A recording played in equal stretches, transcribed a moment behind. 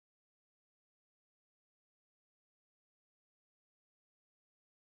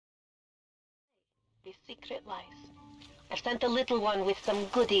The secret lies. I've sent a little one with some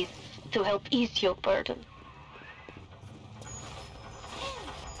goodies to help ease your burden.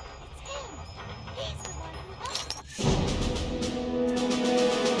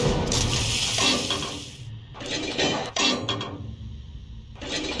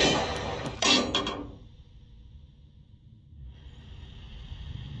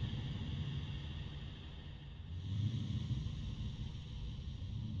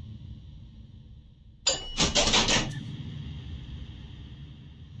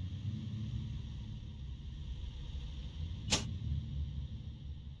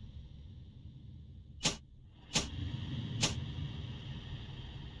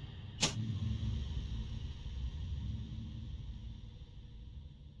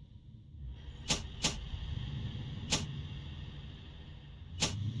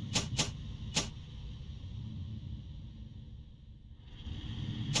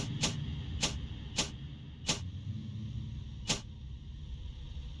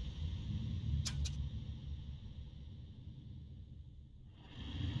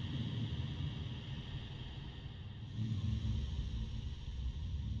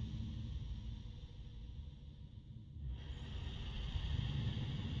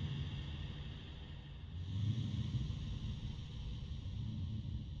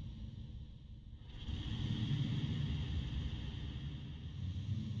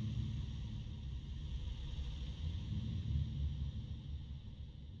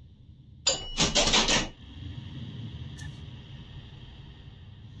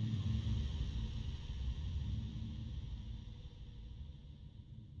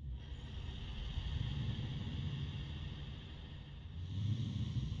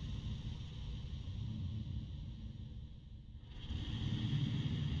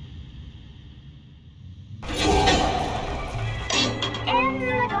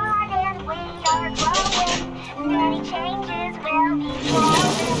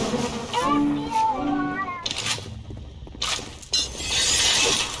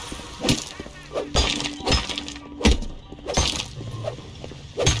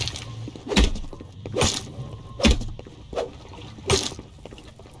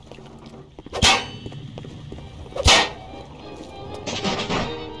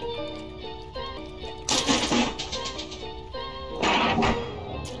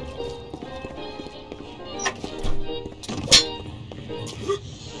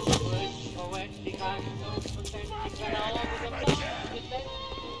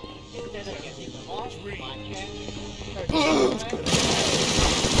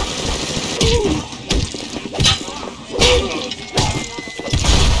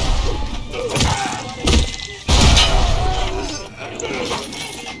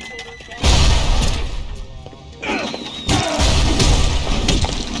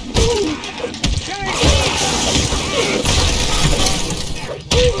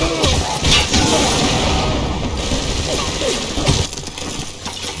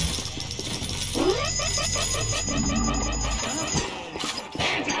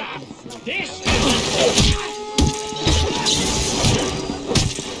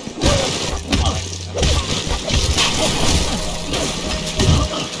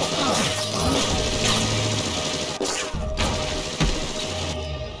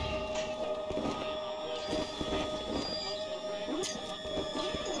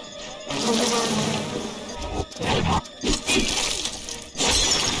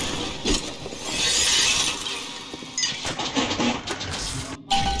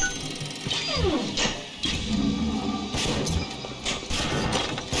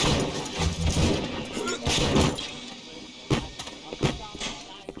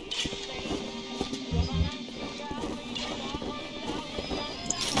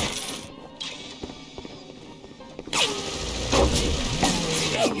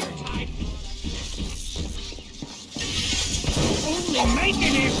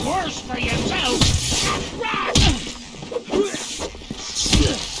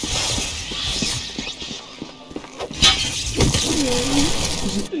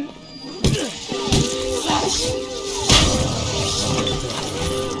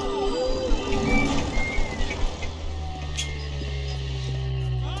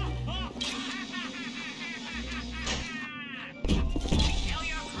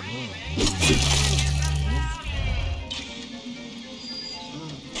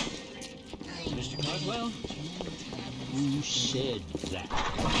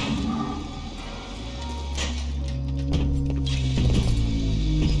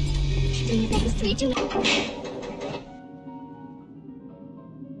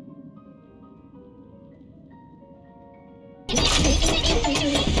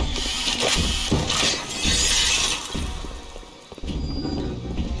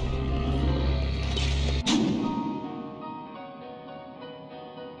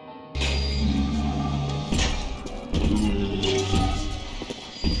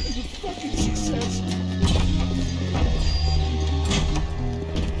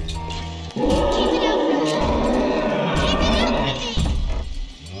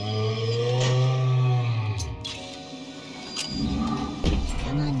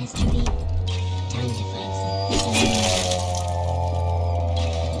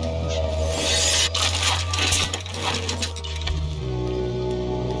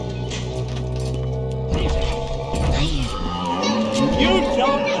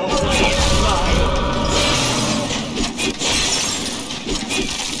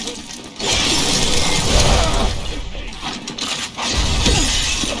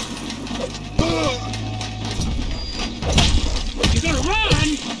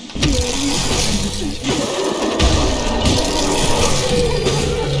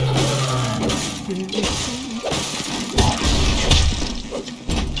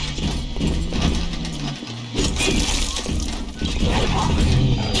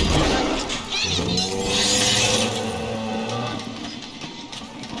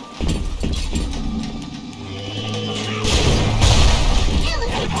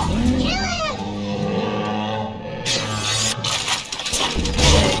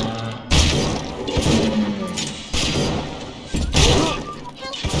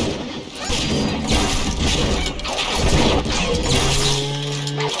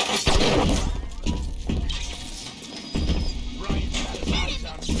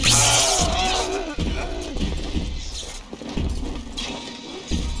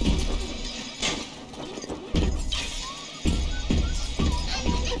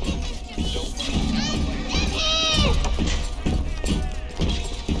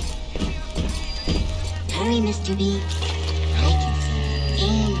 Sorry, Mr. B. I can see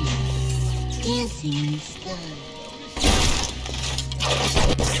aliens dancing in the sky.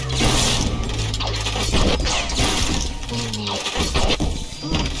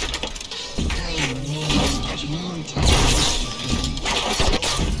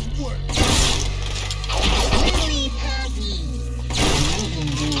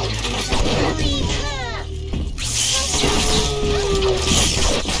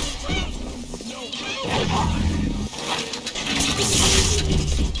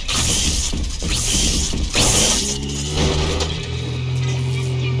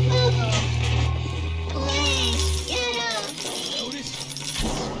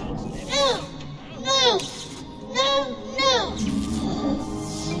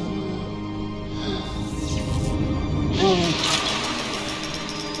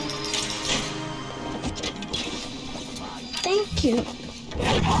 Thank you.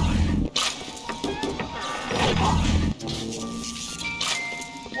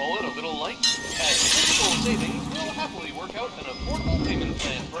 Wallet a little light? As physical savings will happily work out an affordable payment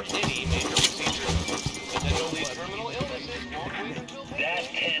plan for any major procedure. Potentially terminal illnesses won't wait until... That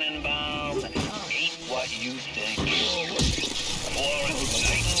Tannenbaum ain't what you think. Florence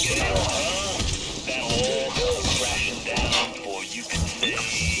Nightingale, huh? That'll all come crashing down before you can say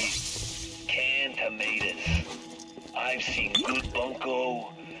canned tomatoes. I've seen good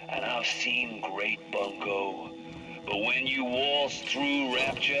bunco, and I've seen great bunco. But when you waltz through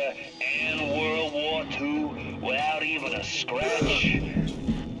Rapture and World War II without even a scratch,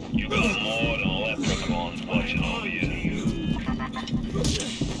 you got more than leprechauns watching over you.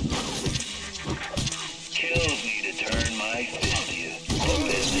 Kills me to turn my fist to you, but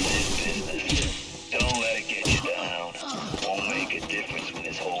business is business. Don't let it get you down. Won't make a difference when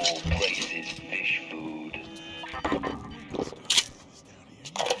this whole place is fish food.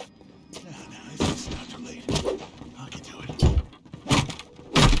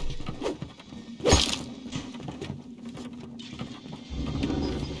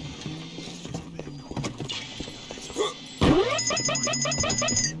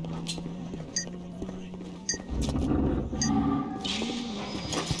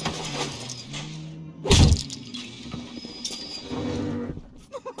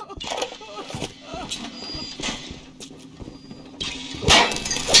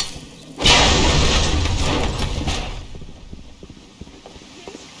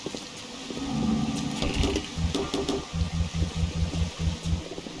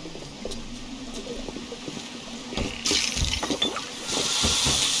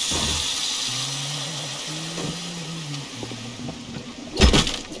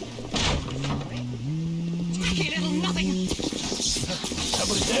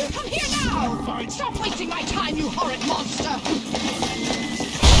 Come here now! Stop wasting my time, you horrid monster!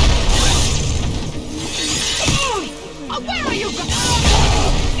 Where are you going?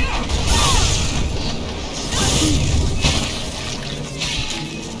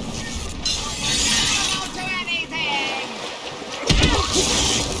 Don't do anything!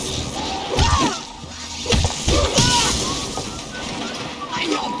 I'm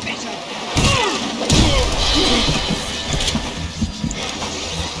not bitter!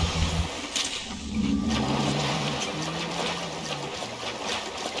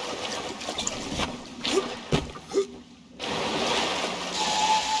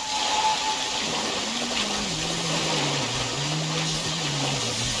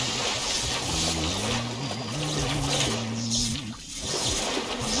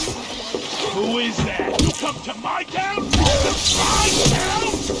 Who is that? You come to my town? My town?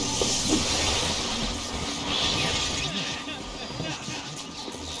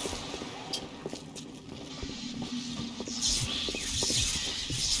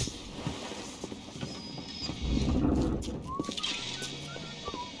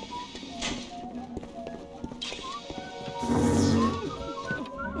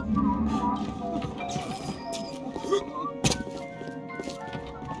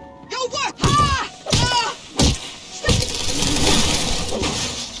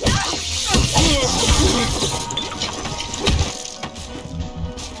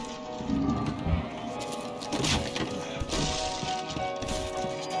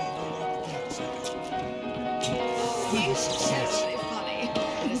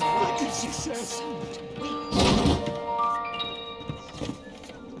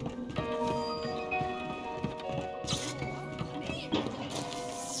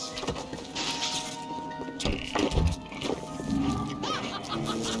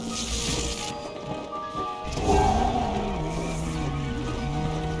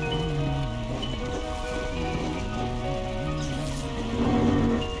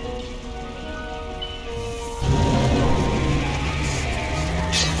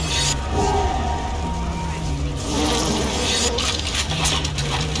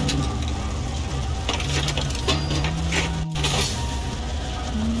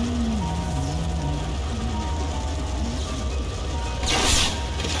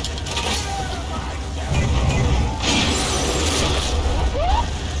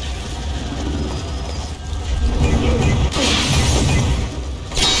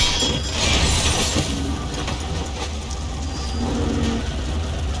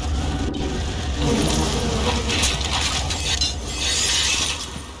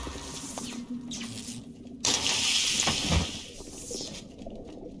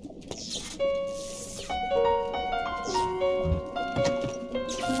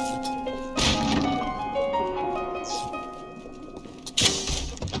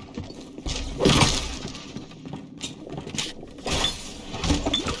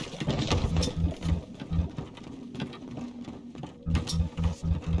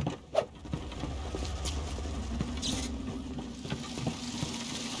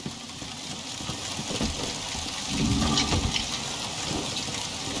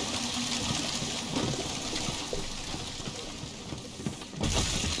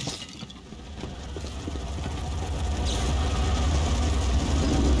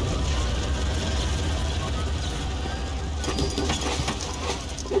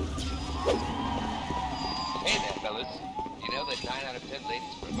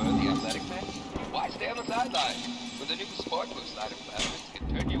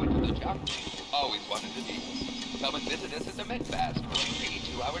 Bioshock? Always wanted to be. Come and visit us at the MedFast for a free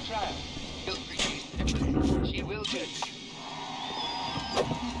 2-hour trial. Feel free to use Empress. She will judge you.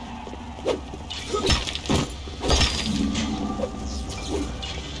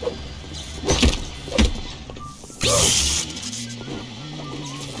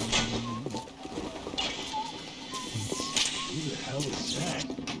 Who the hell is that?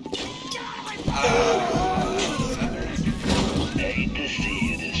 Hate to see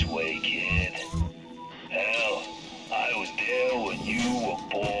you this way, kid. Hell, I was there when you were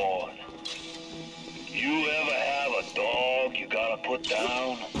born. You ever have a dog you gotta put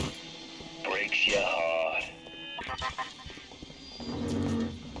down? Breaks your heart.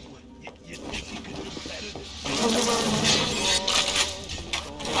 You think you could do better than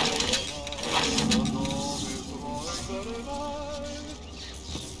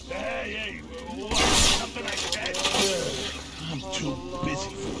Hey, something like that? I'm too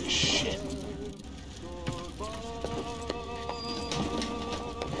busy for this shit.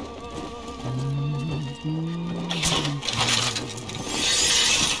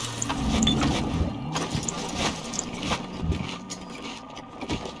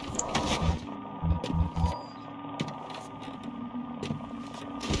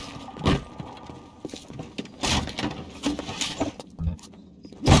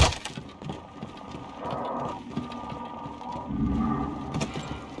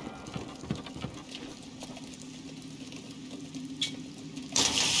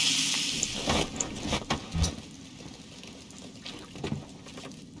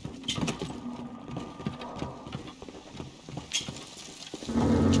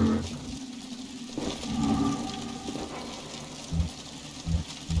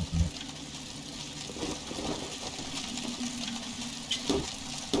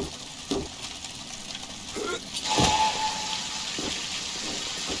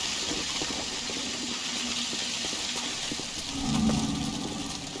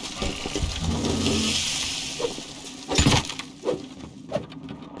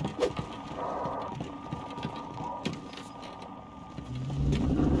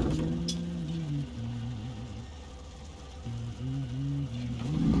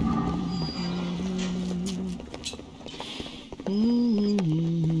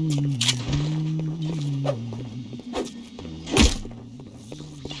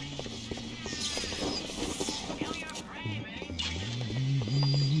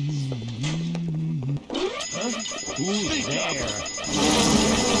 Who's there?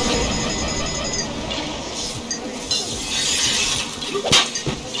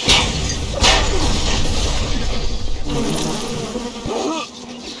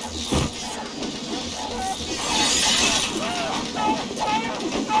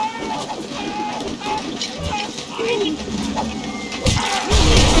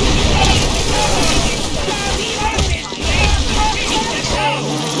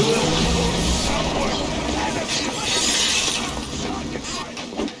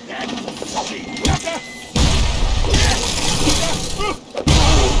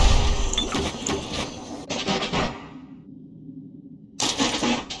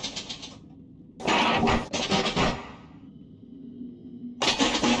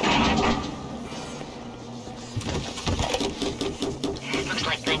 Looks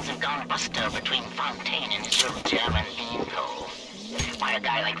like things have gone buster between Fontaine and his little German beanpole. Why a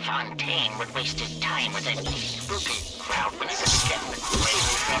guy like Fontaine would waste his time with that spooky crowd when he could be getting the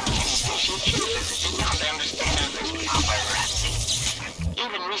crazy fish and chips is beyond the understanding of this paparazzi.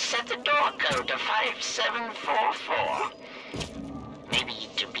 Even reset the door code to 5744. Maybe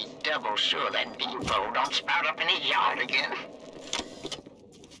to be double sure that beanpole don't sprout up in his yard again.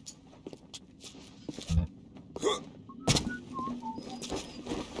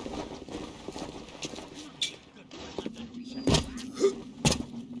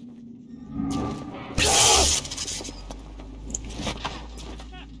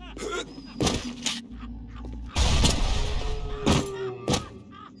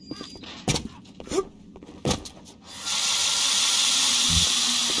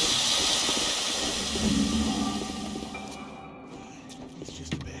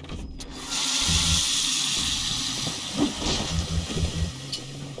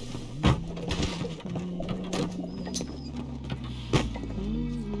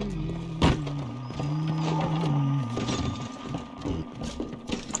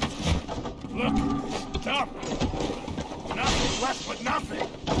 Look, top. Nothing left but nothing.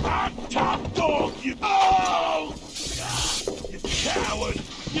 I'm top dog, you. Oh! You coward!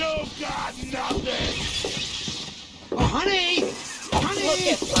 You got nothing! Oh, honey! Honey! Look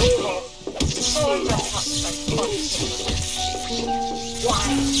at Michael. Oh, the fuck's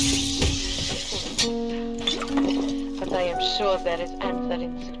Why? sure there is answer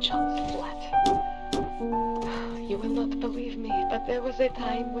in Suchong's flat. You will not believe me, but there was a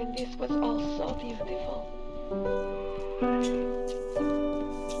time when this was all so beautiful.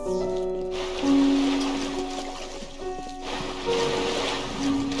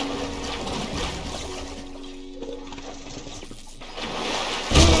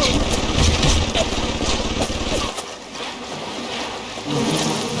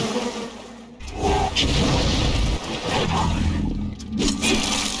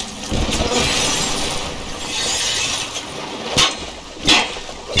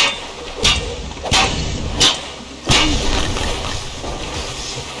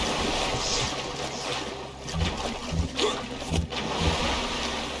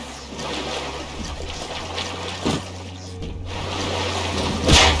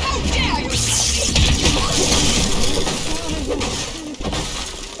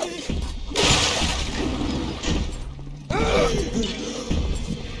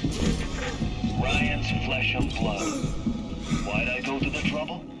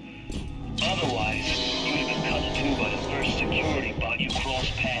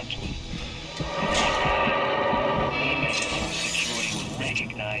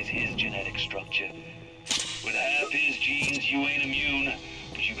 His genetic structure. With half his genes, you ain't immune,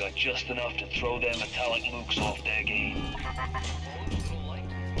 but you got just enough to throw them metallic nukes off their game.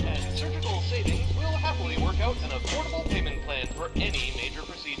 And surgical savings will happily work out an affordable payment plan for any major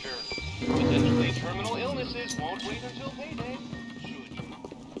procedure. Potentially terminal illnesses won't wait until payday.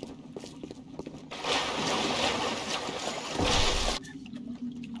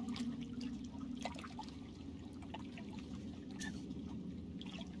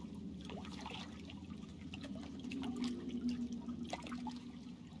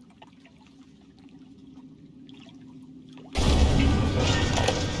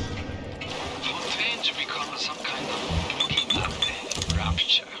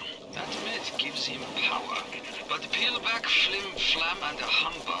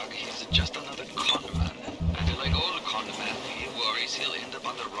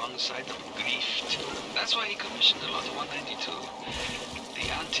 Should you? That's why he commissioned a lot of 192. The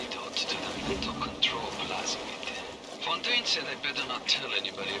antidote to the mental control plasmid. Fontaine said I better not tell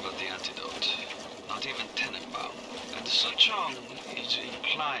anybody about the antidote. Not even Tenenbaum. And Suchong is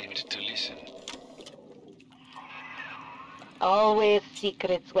inclined to listen. Always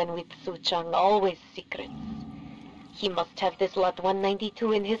secrets when with Suchong, always secrets. He must have this lot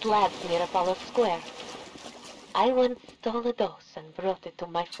 192 in his labs near Apollo Square. I once stole a dose and brought it to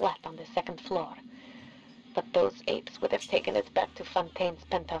my flat on the second floor. But those apes would have taken it back to Fontaine's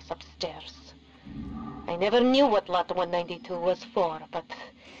penthouse upstairs. I never knew what lot 192 was for, but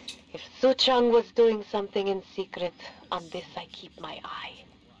if Suchong was doing something in secret, on this I keep my eye.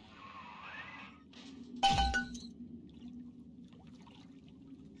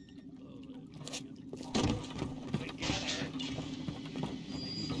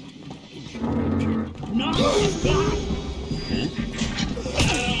 No!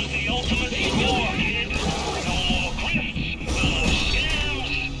 The ultimate score, kid. No more grifts, no more scams.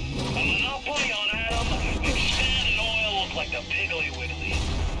 A monopoly on Adam makes sand and oil look like the Piggly Wiggly.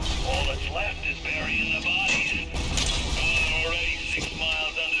 All that's left is burying the bodies. Already 6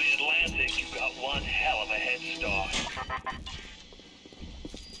 miles under the Atlantic, you've got one hell of a head start.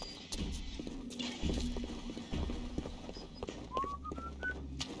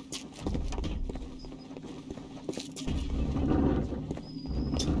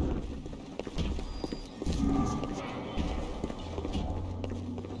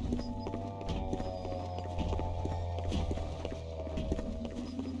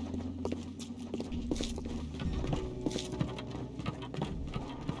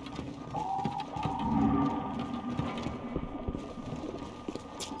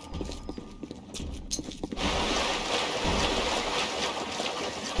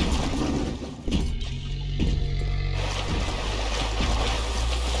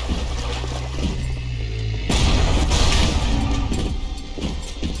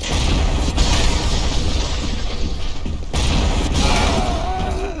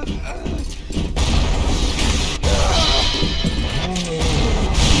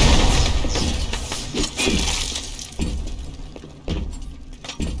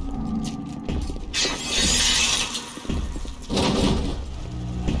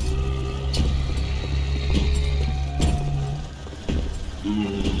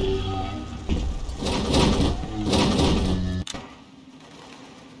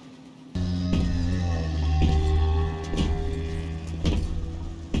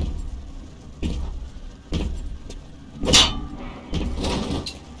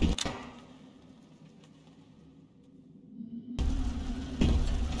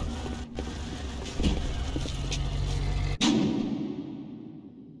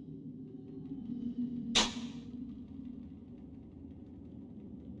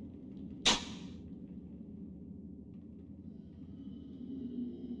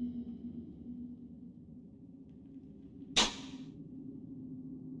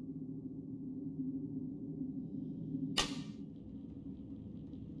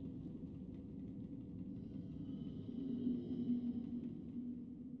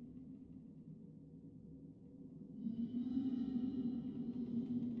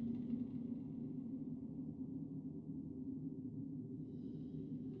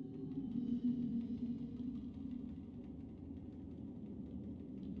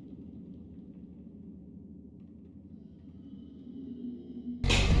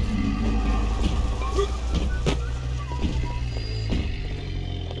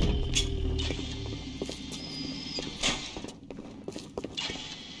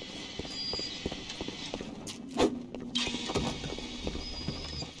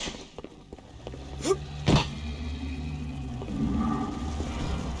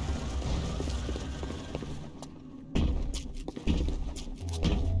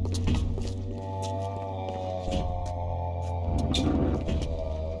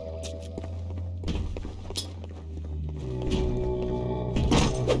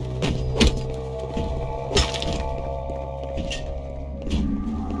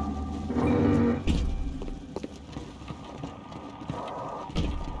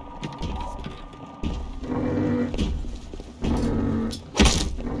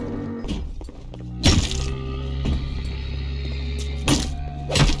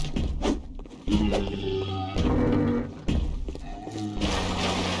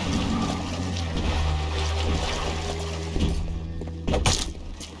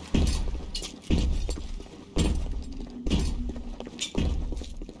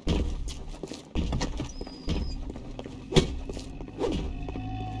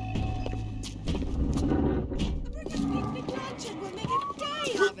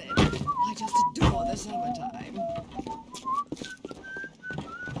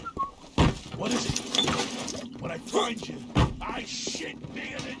 find you. I shit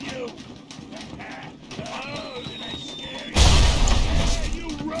bigger than you. Oh, did I scare you? Yeah, you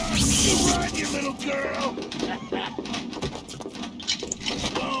run, you little girl.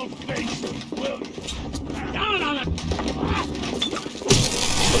 Don't face me, will you? Down on it!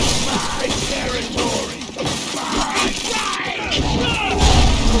 My territory.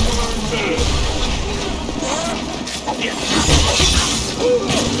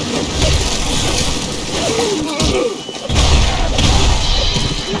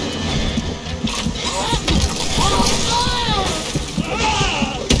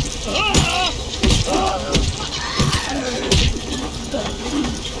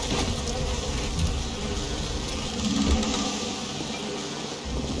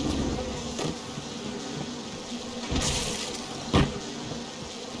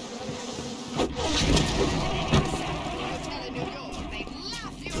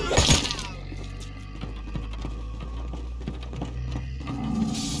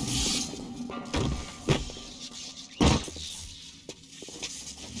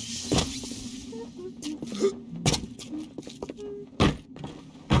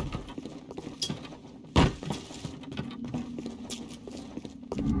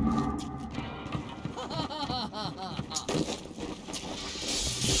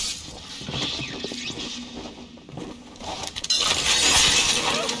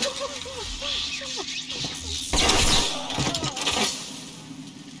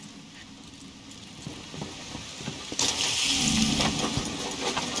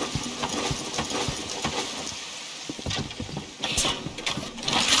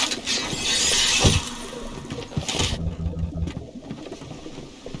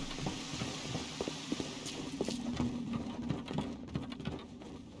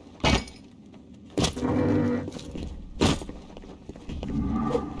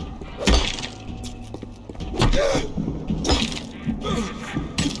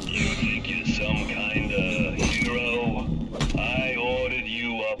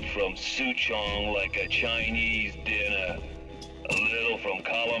 Like a Chinese dinner. A little from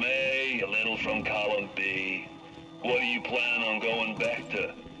column A, a little from column B. What are you planning on going back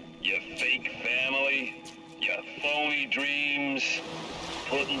to? Your fake family? Your phony dreams?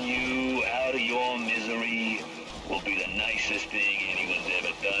 Putting you out of your misery will be the nicest thing anyone's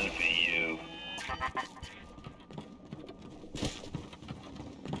ever done for you.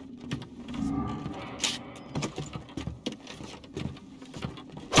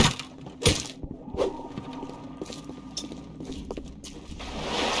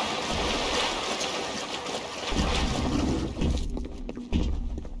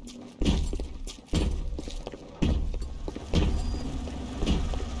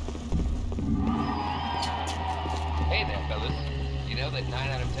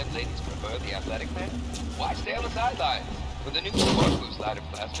 With the new sport boost line of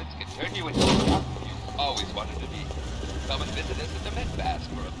plasmids can turn you into the doctor you've always wanted to be. Come and visit us at the Med Pass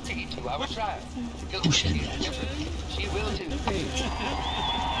for a free 2-hour trial. You'll appreciate the difference. She will too.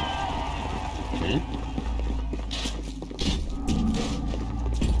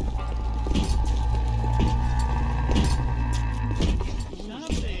 Stop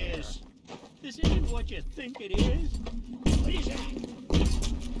this. This isn't what you think it is. What is that?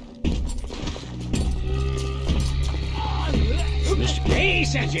 Mr. K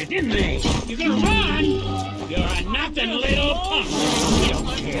sent you, didn't they? You're gonna run? You're a nothing little punk. You don't